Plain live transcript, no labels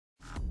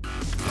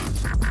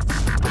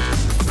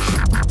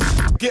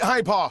Get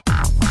hyper.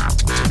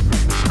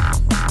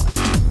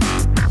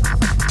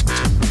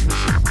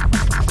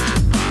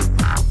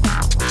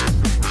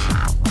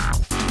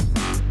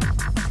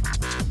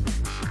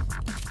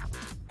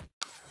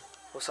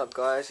 What's up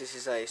guys, this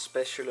is a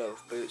special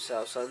of Boot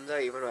Sale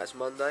Sunday, even though it's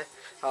Monday.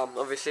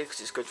 Obviously because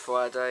it's Good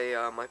Friday,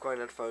 my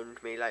granddad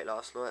phoned me late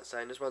last night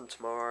saying there's one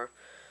tomorrow,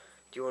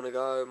 do you want to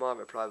go? My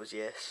reply was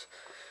yes.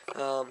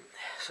 So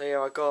yeah,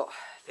 I got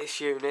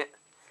this unit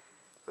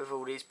with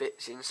all these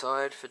bits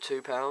inside for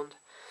 £2.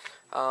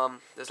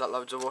 There's like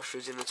loads of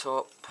washers in the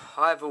top.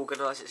 I've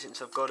organised it since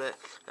I've got it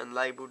and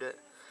labelled it.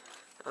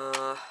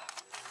 But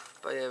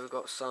yeah, we've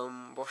got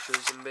some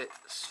washers and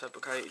bits,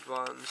 fabricated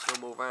ones,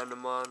 normal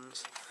random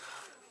ones.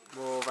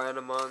 More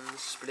random ones,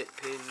 split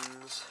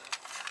pins.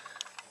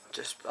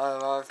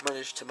 I've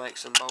managed to make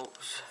some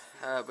bolts.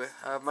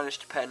 I've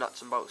managed to pair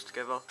nuts and bolts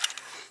together.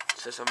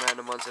 So some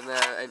random ones in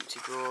there, empty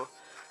drawer.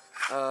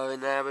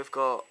 In there we've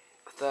got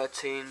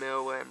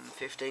 13mm and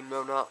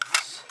 15mm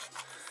nuts.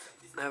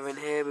 Now in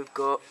here we've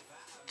got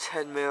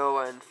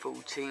 10mm and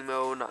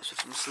 14mm nuts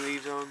with some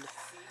sleeves on.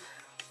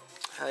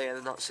 Yeah,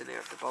 the nuts in here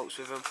have the bolts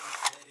with them.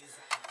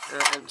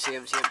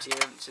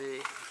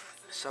 Empty.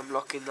 Some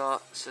locking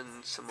nuts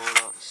and some more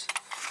nuts.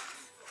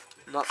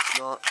 Nuts.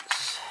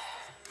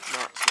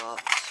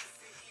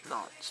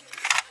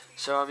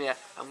 So yeah,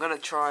 I'm gonna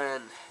try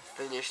and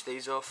finish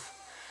these off.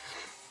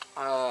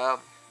 I'm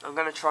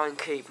gonna try and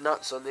keep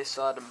nuts on this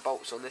side and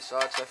bolts on this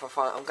side. So if I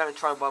find, I'm gonna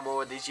try and buy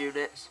more of these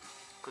units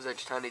because they're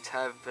just handy to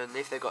have, and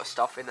if they've got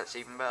stuff in, that's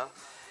even better.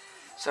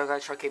 So I'm gonna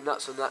try and keep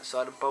nuts on that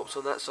side and bolts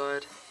on that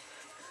side.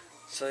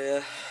 So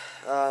yeah.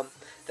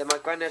 Then my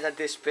granddad had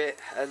this bit,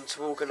 and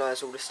to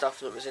organise all the stuff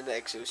that was in there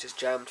because it was just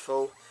jammed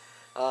full,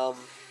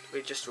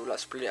 we just all like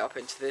split it up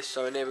into this.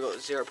 So in there we got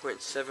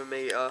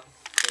 0.7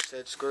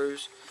 crosshead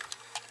screws,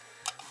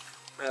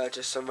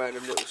 just some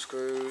random little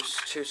screws,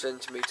 2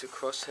 cm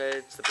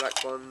crossheads, the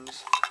black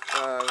ones.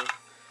 Got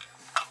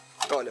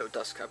a little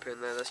dust cap in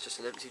there, that's just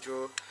an empty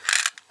drawer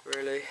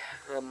really.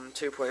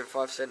 2.5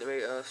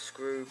 cm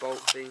screw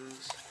bolt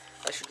things.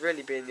 That should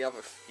really be in the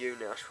other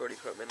unit, I should probably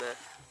put them in there.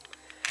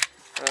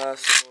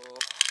 Some more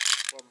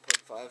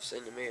 1.5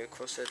 cm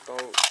crosshead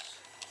bolts,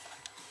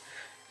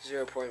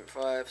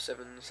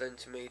 0.57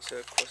 cm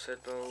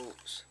crosshead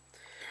bolts.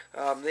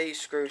 These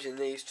screws in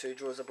these two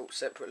drawers I bought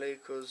separately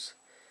because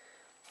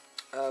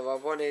I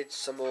wanted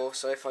some more,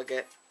 so if I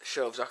get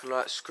shelves I can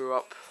like screw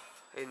up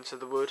into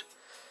the wood.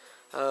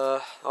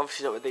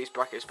 Obviously not with these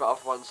brackets, but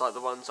other ones like the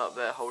ones up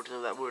there holding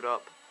all that wood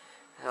up.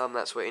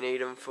 That's what you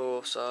need them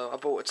for, so I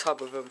bought a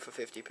tub of them for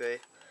 50p.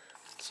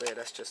 So yeah,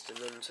 that's just in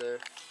them too.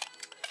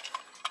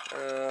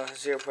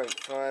 0.57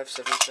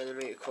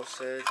 cm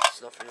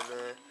crossheads, nothing in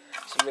there.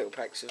 Some little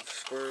packs of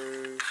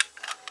screws.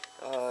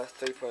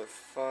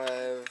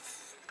 3.5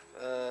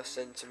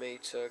 cm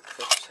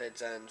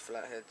crossheads and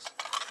flatheads.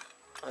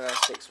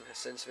 6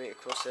 cm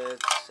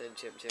crossheads.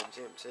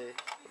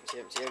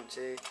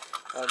 Empty.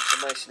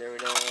 Some masonry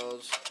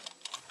nails.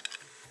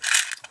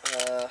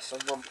 Some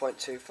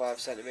 1.25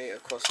 cm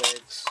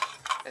crossheads.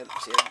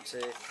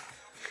 Empty.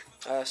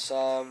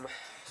 Some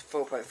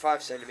 4.5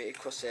 cm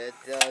crosshead.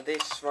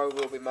 This row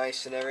will be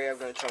masonry. I'm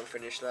going to try and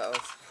finish that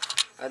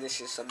off. And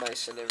this is some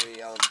masonry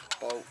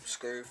bolt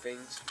screw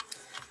things.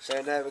 So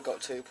in there we've got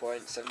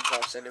 2.75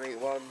 cm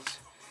ones,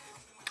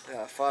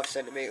 5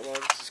 cm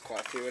ones. There's quite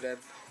a few of them,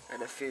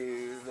 and a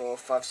few more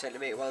 5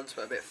 cm ones,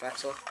 but a bit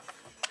fatter.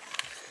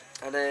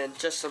 And then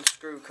just some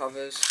screw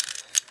covers,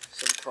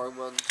 some chrome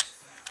ones.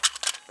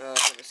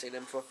 I've never seen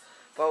them before.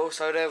 But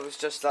also there was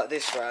just like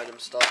this random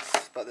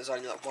stuff, but there's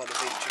only like one of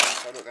each one,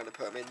 so I'm not going to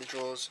put them in the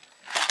drawers.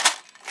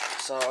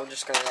 So I'm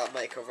just going to like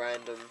make a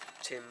random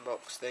tin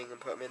box thing and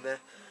put them in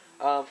there.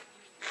 I'm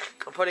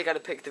probably going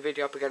to pick the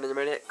video up again in a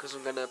minute because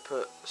I'm going to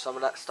put some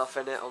of that stuff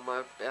in it on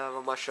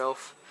my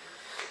shelf.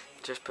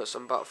 Just put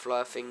some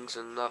butterfly things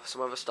and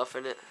some other stuff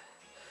in it.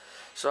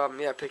 So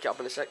yeah, pick it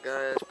up in a sec,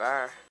 guys.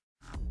 Bye.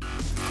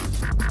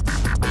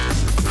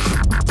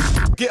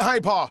 Get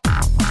hyper.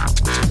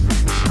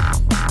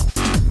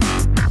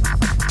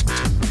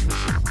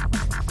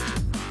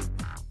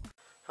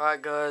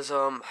 Alright guys,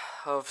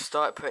 I've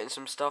started putting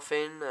some stuff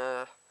in.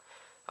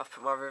 I've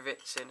put my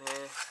rivets in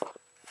here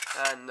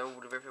and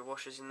all the rivet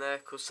washers in there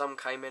because some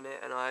came in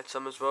it and I had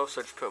some as well, so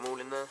I just put them all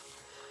in there.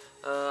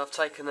 I've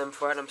taken them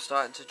for it and I'm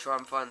starting to try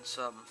and find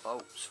some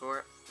bolts for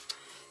it.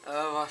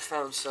 I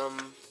found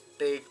some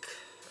big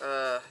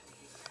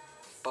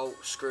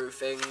bolt screw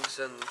things,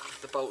 and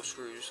the bolt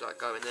screws like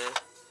go in there.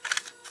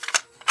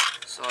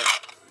 So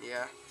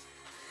yeah.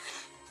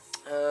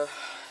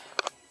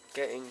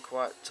 Getting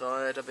quite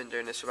tired. I've been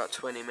doing this for about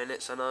 20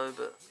 minutes, I know,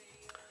 but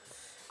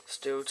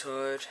still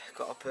tired.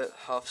 Got up at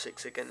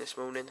 6:30 again this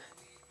morning.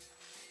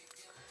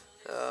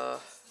 So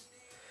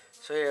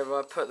yeah,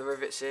 I put the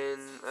rivets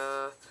in.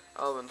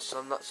 And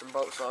some nuts and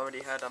bolts I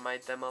already had, I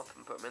made them up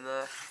and put them in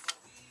there.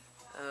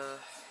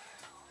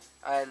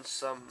 And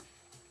some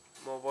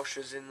more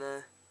washers in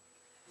there.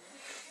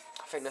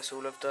 I think that's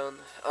all I've done.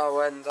 Oh,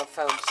 and I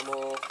found some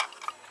more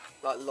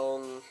like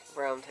long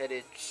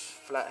round-headed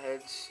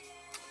flatheads.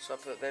 so I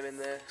put them in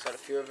there, because I had a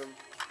few of them.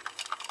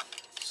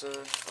 So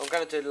I'm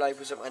going to do the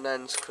labels at my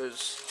nan's,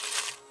 because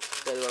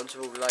they're the ones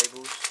with all the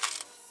labels.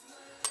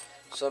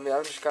 So I mean,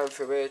 I'm just going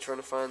through here trying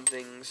to find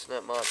things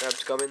that might be able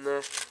to go in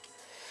there.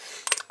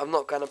 I'm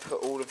not going to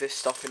put all of this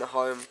stuff in a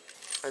home,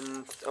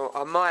 and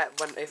I might,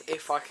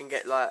 if I can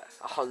get like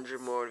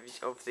 100 more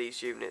of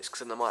these units,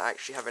 because then I might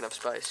actually have enough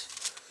space.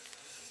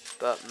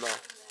 But no,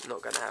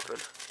 not going to happen.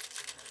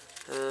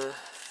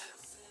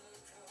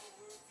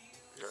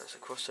 That's a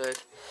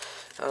crosshead.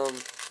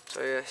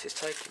 So yes, it's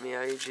taking me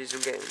ages.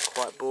 I'm getting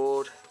quite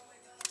bored.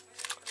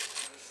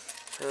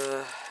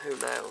 Who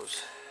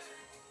knows?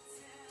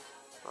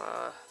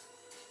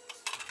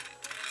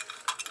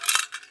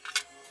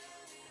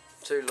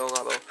 Too long,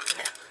 I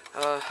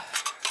will.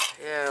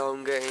 Yeah,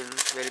 I'm getting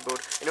really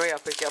bored. Anyway, I'll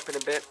pick it up in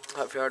a bit.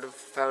 Hopefully I'd have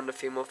found a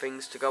few more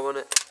things to go on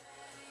it.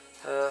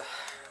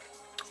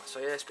 So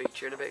yeah, speak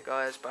to you in a bit,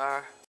 guys.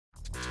 Bye.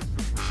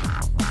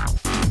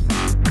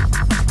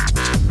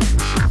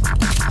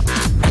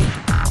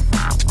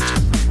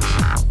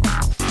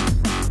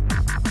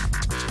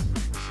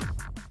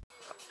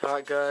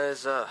 Alright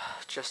guys,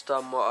 just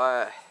done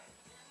what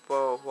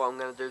I'm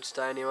going to do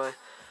today anyway.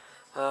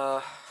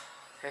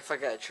 If I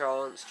get a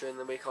chance during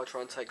the week, I'll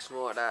try and take some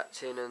more of that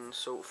tin and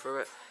sort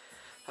through it.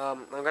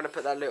 I'm going to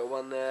put that little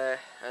one there,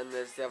 and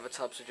there's the other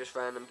tubs of just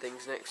random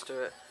things next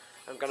to it.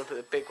 I'm going to put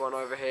the big one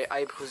over here,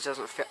 A, because it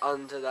doesn't fit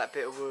under that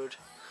bit of wood,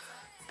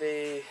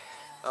 B,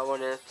 I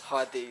want to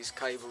hide these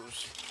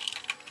cables.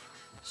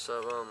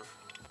 So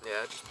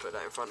yeah, just put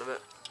that in front of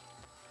it.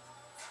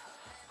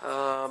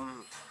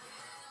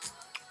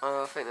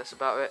 I think that's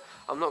about it.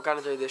 I'm not going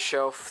to do this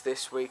shelf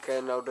this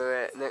weekend, I'll do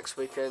it next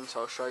weekend,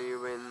 so I'll show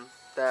you in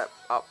that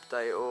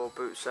update or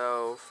boot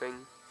sale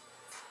thing.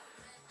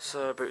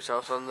 So, boot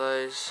sale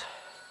Sundays.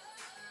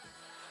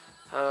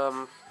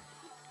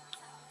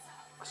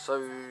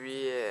 So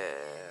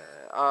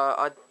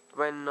yeah,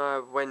 when I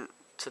went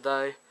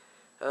today,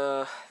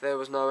 there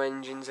was no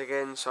engines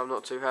again, so I'm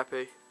not too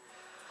happy.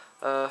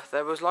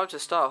 There was loads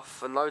of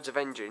stuff and loads of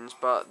engines,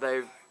 but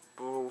they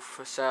were all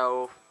for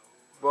sale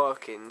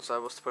working,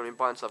 so what's the point in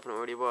buying something that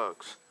already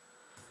works?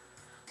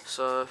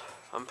 So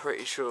I'm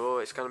pretty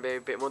sure it's going to be a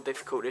bit more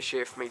difficult this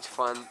year for me to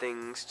find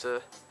things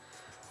to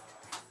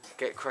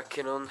get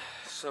cracking on.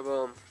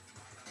 So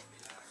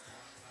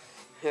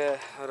yeah,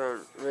 I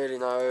don't really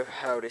know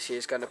how this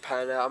year's going to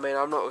pan out. I mean,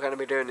 I'm not going to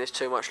be doing this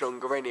too much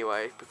longer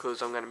anyway,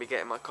 because I'm going to be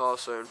getting my car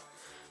soon.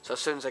 So as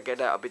soon as I get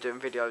that, I'll be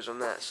doing videos on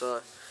that. So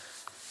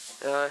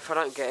if I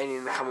don't get any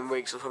in the coming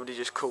weeks, I'll probably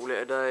just call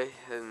it a day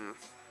and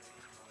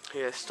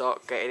yeah,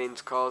 start getting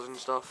into cars and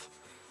stuff.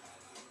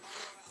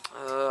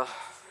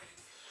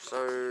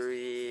 So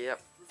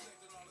yep,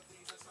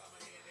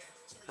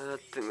 I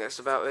think that's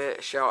about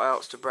it. Shout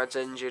outs to Brad's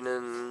Engine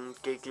and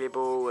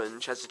Gigliball and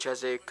Chazzy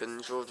Chazik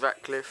and George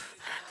Ratcliffe.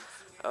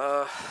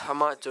 I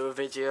might do a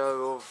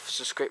video of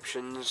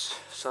subscriptions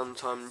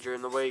sometime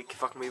during the week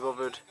if I can be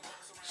bothered.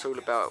 It's all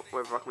about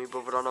whether I can be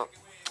bothered or not.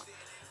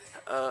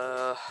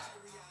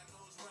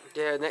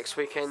 Yeah, next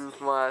weekend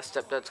my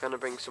stepdad's going to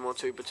bring some more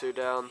 2x2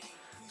 down,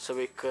 so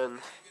we can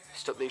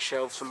stop these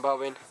shelves from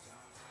bowing.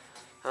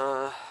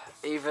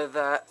 Either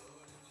that,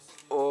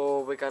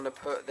 or we're going to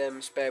put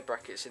them spare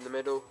brackets in the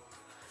middle.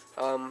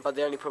 But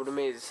the only problem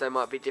is they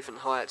might be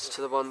different heights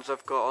to the ones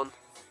I've got on,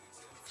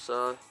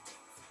 so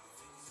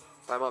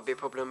that might be a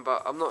problem,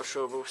 but I'm not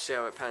sure. We'll see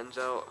how it pans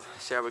out,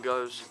 see how it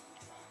goes.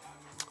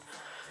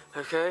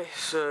 Okay,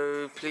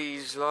 so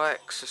please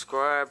like,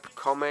 subscribe,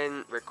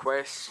 comment,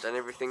 request and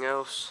everything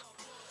else.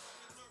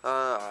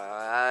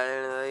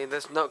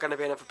 There's not going to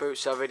be another boot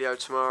sale video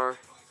tomorrow.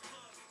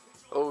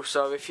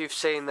 Also, if you've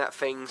seen that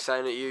thing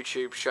saying that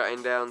YouTube's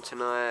shutting down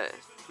tonight,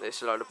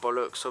 it's a load of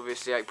bollocks,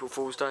 obviously April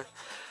Fool's Day.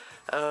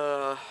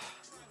 Yeah,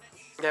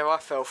 I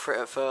fell for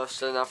it at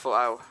first and I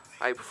thought, oh,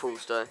 April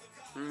Fool's Day.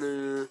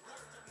 No.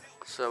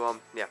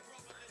 So, yeah.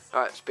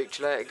 Alright, speak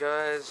to you later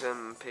guys,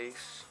 and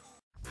peace.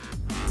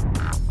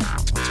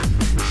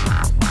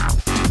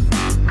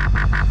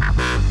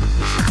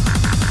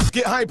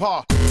 Get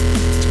hyper.